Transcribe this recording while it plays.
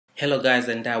Hello guys,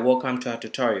 and welcome to our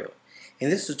tutorial. In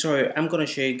this tutorial I'm going to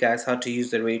show you guys how to use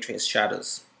the Raytrace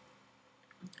shadows.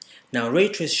 Now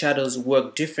Raytrace shadows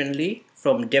work differently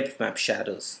from depth map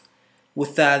shadows.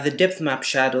 With the depth map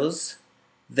shadows,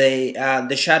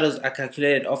 the shadows are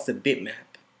calculated off the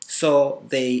bitmap, so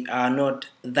they are not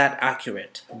that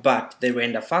accurate, but they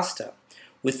render faster.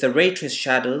 With the Raytrace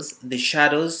shadows, the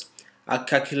shadows are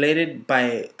calculated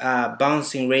by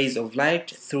bouncing rays of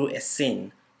light through a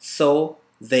scene, so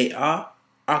they are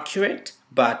accurate,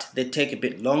 but they take a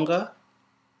bit longer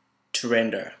to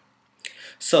render.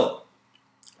 So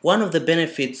one of the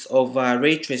benefits of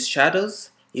Raytrace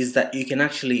shadows is that you can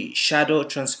actually shadow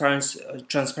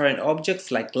transparent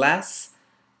objects like glass,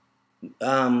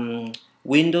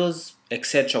 windows,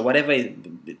 etc. Whatever is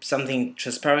something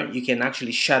transparent, you can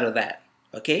actually shadow that.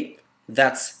 Okay,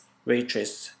 that's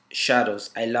Raytrace shadows.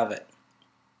 I love it.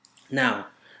 Now,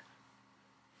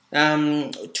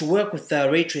 to work with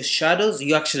the ray trace shadows,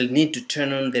 you actually need to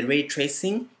turn on the ray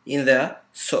tracing in the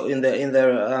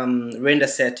render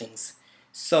settings.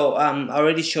 So I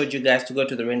already showed you guys to go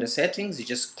to the render settings. You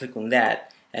just click on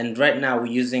that, and right now we're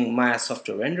using Maya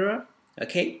Software Renderer.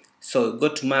 Okay, so go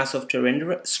to Maya Software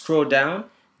Renderer, scroll down,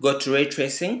 go to ray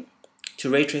tracing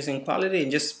quality,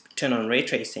 and just turn on ray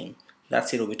tracing.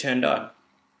 That's it, will be turned on.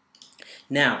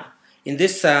 Now in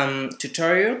this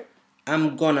tutorial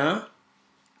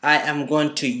I am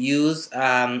going to use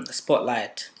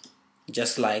Spotlight,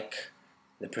 just like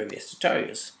the previous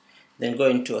tutorials. Then go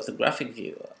into orthographic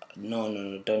view.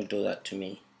 No, don't do that to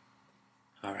me.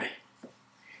 Alright.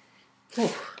 I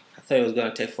thought it was going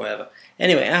to take forever.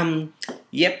 Anyway,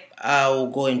 yep, I'll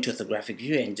go into orthographic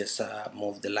view and just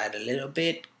move the light a little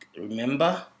bit.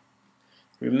 Remember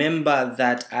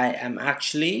that I am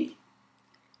actually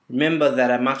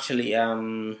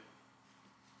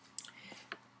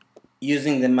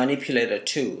using the manipulator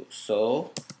too,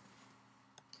 so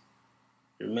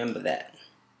remember that.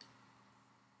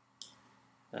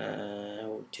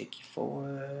 We'll take you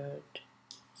forward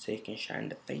so you can shine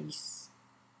the face.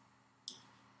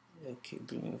 Okay,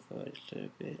 bring it forward a little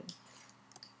bit.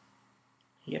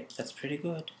 Yep, that's pretty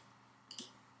good.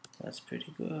 That's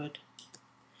pretty good.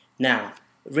 Now,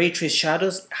 Raytrace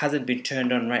shadows hasn't been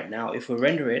turned on right now. If we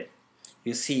render it,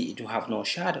 you see it will have no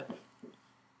shadow.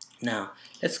 Now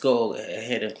let's go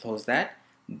ahead and close that.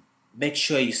 Make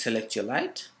sure you select your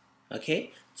light,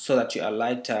 okay, so that your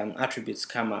light attributes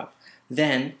come up.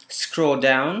 Then scroll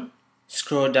down to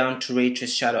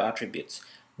Raytrace shadow attributes.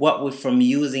 What we're from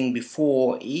using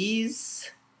before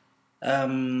is let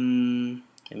me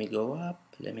go up.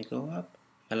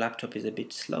 My laptop is a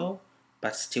bit slow,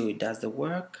 but still it does the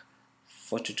work.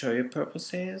 For tutorial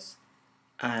purposes,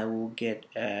 I will get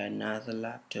another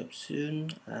laptop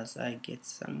soon as I get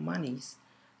some monies.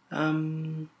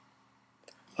 Alright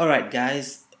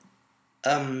guys,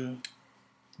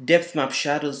 depth map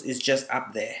shadows is just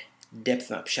up there. Depth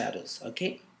map shadows,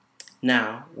 okay?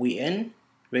 Now we're in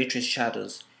Raytrace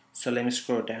shadows, so let me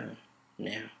scroll down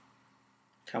now.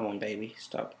 Come on baby,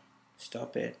 stop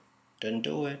it, don't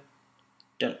do it,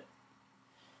 don't.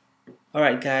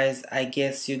 Alright guys, I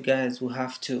guess you guys will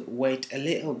have to wait a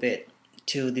little bit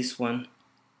till this one.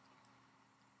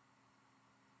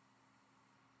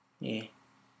 Yeah.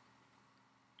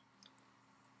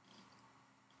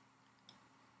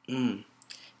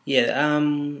 Yeah,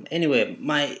 anyway,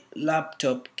 my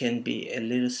laptop can be a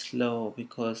little slow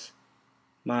because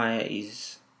Maya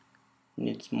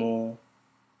needs more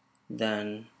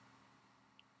than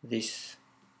this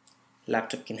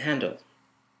laptop can handle.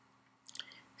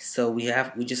 So we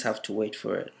just have to wait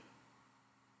for it.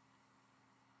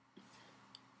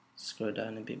 Scroll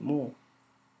down a bit more.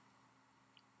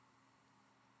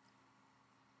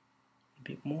 A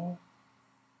bit more.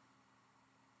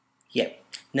 Yeah.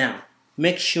 Now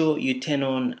make sure you turn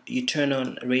on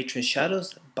Raytrace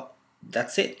shadows, but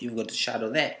that's it, you've got the shadow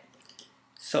there.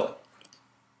 So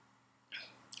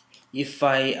if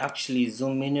I actually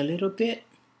zoom in a little bit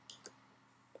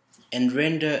and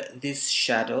render this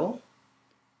shadow,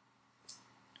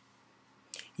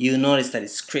 you notice that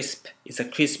it's crisp. It's a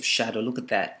crisp shadow. Look at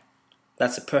that.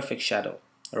 That's a perfect shadow.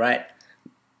 Alright,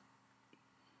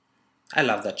 I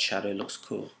love that shadow. It looks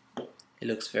cool. It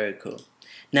looks very cool.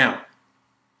 Now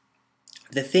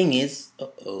the thing is,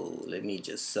 let me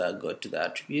just go to the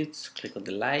attributes, click on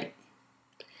the light.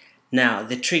 Now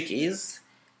the trick is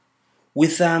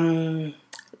with Raytrace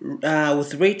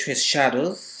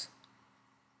shadows,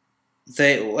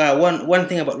 the one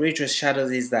thing about Raytrace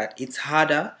shadows is that it's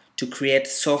harder to create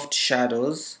soft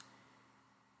shadows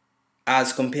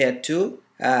as compared to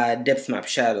depth map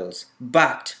shadows,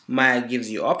 but Maya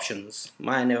gives you options.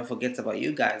 Maya never forgets about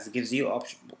you guys. It gives you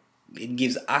it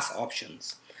gives us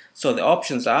options. So the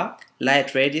options are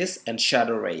light radius and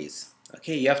shadow rays.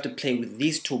 Okay, you have to play with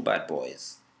these two bad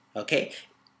boys. Okay,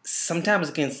 sometimes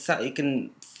it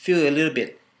can feel a little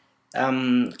bit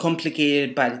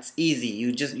complicated, but it's easy.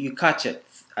 You catch it.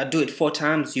 I do it 4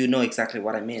 times, you know exactly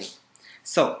what I mean.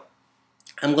 So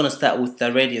I'm gonna start with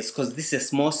the radius because this is a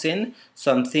small scene.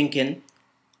 So I'm thinking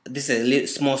this is a little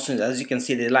small scene. As you can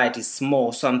see, the light is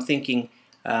small. So I'm thinking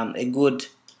a good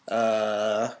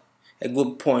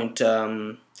point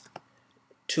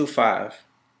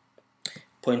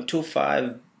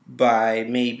 0.25 by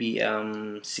maybe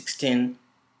 16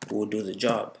 will do the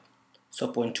job.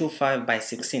 So 0.25 by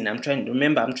 16. I'm trying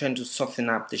to soften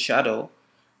up the shadow.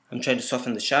 I'm trying to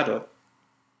soften the shadow.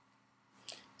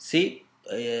 See,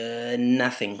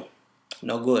 nothing,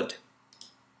 no good.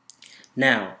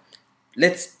 Now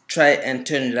let's try and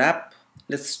turn it up.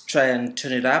 Let's try and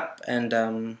turn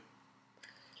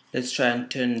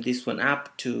this one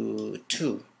up to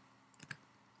 2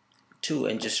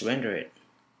 and just render it.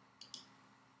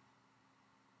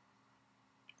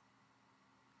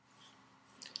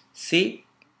 See,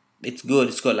 it's good.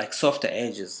 It's got like softer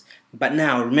edges. But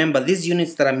now remember, these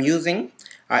units that I'm using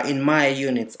are in Maya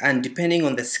units, and depending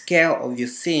on the scale of your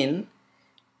scene,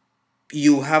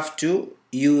 you have to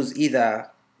use either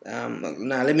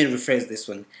now let me rephrase this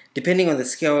one. Depending on the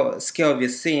scale of your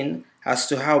scene as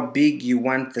to how big you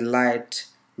want the light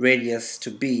radius to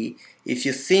be. If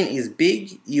your scene is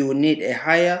big, you will need a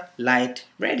higher light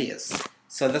radius.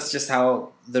 So that's just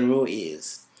how the rule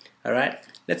is. Alright,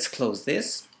 let's close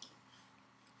this.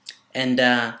 And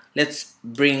let's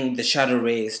bring the shadow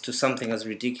rays to something as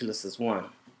ridiculous as 1.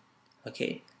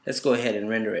 Okay, let's go ahead and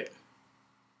render it.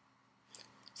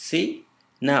 See,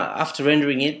 now after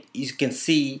rendering it, you can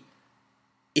see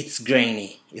it's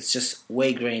grainy. It's just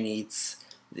way grainy.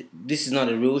 This is not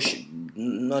a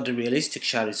realistic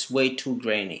shadow. It's way too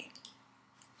grainy.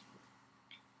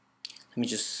 Let me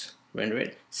just render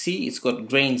it. See, it's got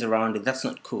grains around it. That's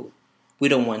not cool. We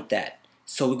don't want that.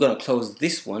 So we're gonna close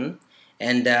this one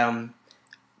and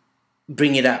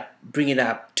bring it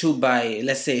up 2 by,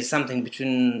 let's say, something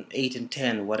between 8 and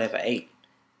 10, whatever, 8.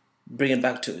 Bring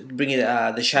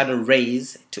the shadow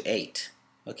rays to 8.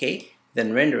 Okay,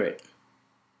 then render it.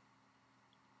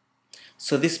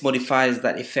 So this modifies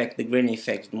that effect, the grain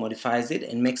effect. It modifies it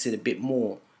and makes it a bit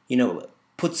more,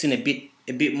 puts in a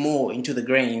bit more into the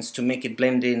grains to make it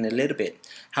blend in a little bit.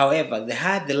 However, the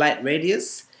higher the light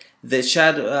radius, the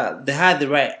shadow, the higher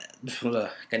the I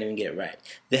can't even get it right.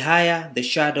 The higher the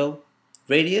shadow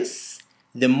radius,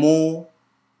 the more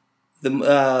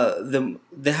the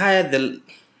higher the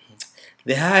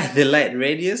light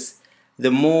radius,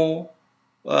 the more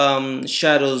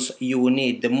shadows you will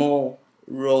need, the more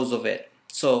rows of it.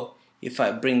 So if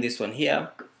I bring this one here,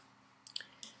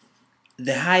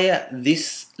 the higher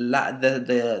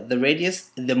the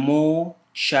radius, the more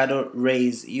shadow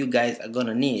rays you guys are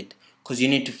gonna need, because you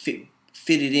need to fit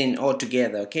it in all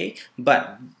together. Okay,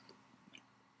 but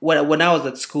when I was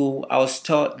at school, I was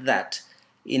taught that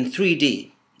in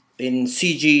 3D, in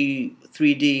CG,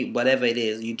 3D, whatever it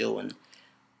is you're doing,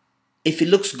 if it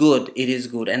looks good, it is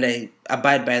good, and I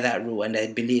abide by that rule and I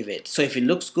believe it. So if it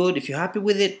looks good, if you're happy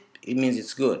with it, it means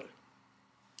it's good.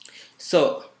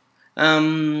 So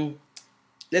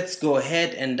let's go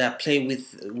ahead and play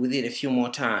with it a few more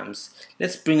times.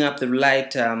 Let's bring up the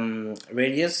light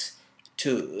radius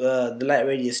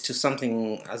to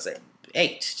something as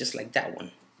 8, just like that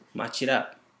one. Match it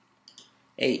up,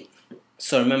 8.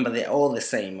 So remember, they're all the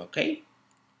same. Okay.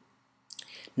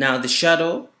 Now the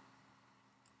shadow.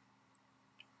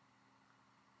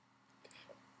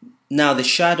 Now the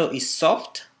shadow is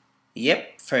soft.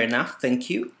 Yep, fair enough, thank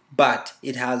you. But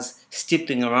it has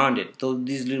stippling around it,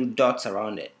 these little dots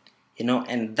around it,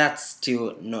 and that's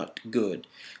still not good.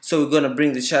 So we're gonna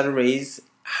bring the shadow rays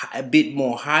a bit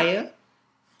more higher,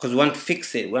 because we want to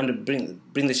fix it. We want to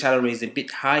bring the shadow rays a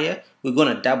bit higher. We're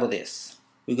gonna double this.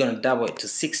 We're gonna double it to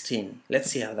 16.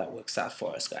 Let's see how that works out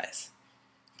for us, guys.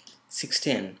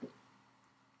 16.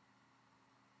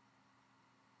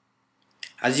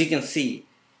 As you can see,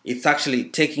 it's actually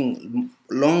taking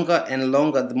longer and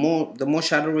longer. The more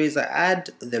shadow rays I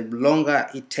add, the longer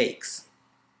it takes.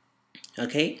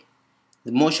 Okay,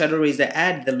 the more shadow rays I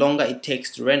add, the longer it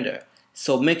takes to render.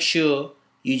 So make sure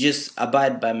you just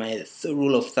abide by my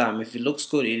rule of thumb. If it looks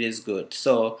good, it is good.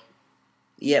 So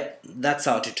yep, that's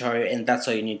our tutorial, and that's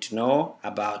all you need to know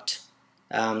about.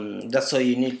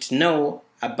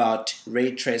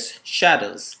 Raytrace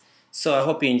shadows. So I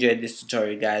hope you enjoyed this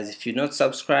tutorial, guys. If you're not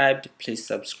subscribed, please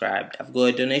subscribe. I've got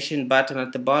a donation button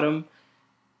at the bottom.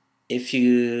 if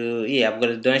you, yeah, I've got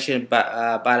a donation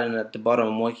button at the bottom.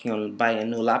 I'm working on buying a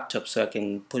new laptop so I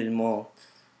can put in more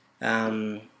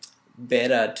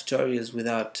better tutorials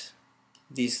without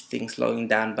these things slowing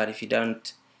down. But if you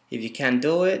can't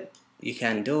do it, you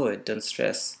can't do it. Don't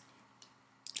stress.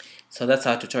 So that's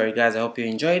our tutorial, guys. I hope you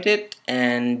enjoyed it,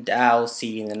 and I'll see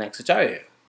you in the next tutorial.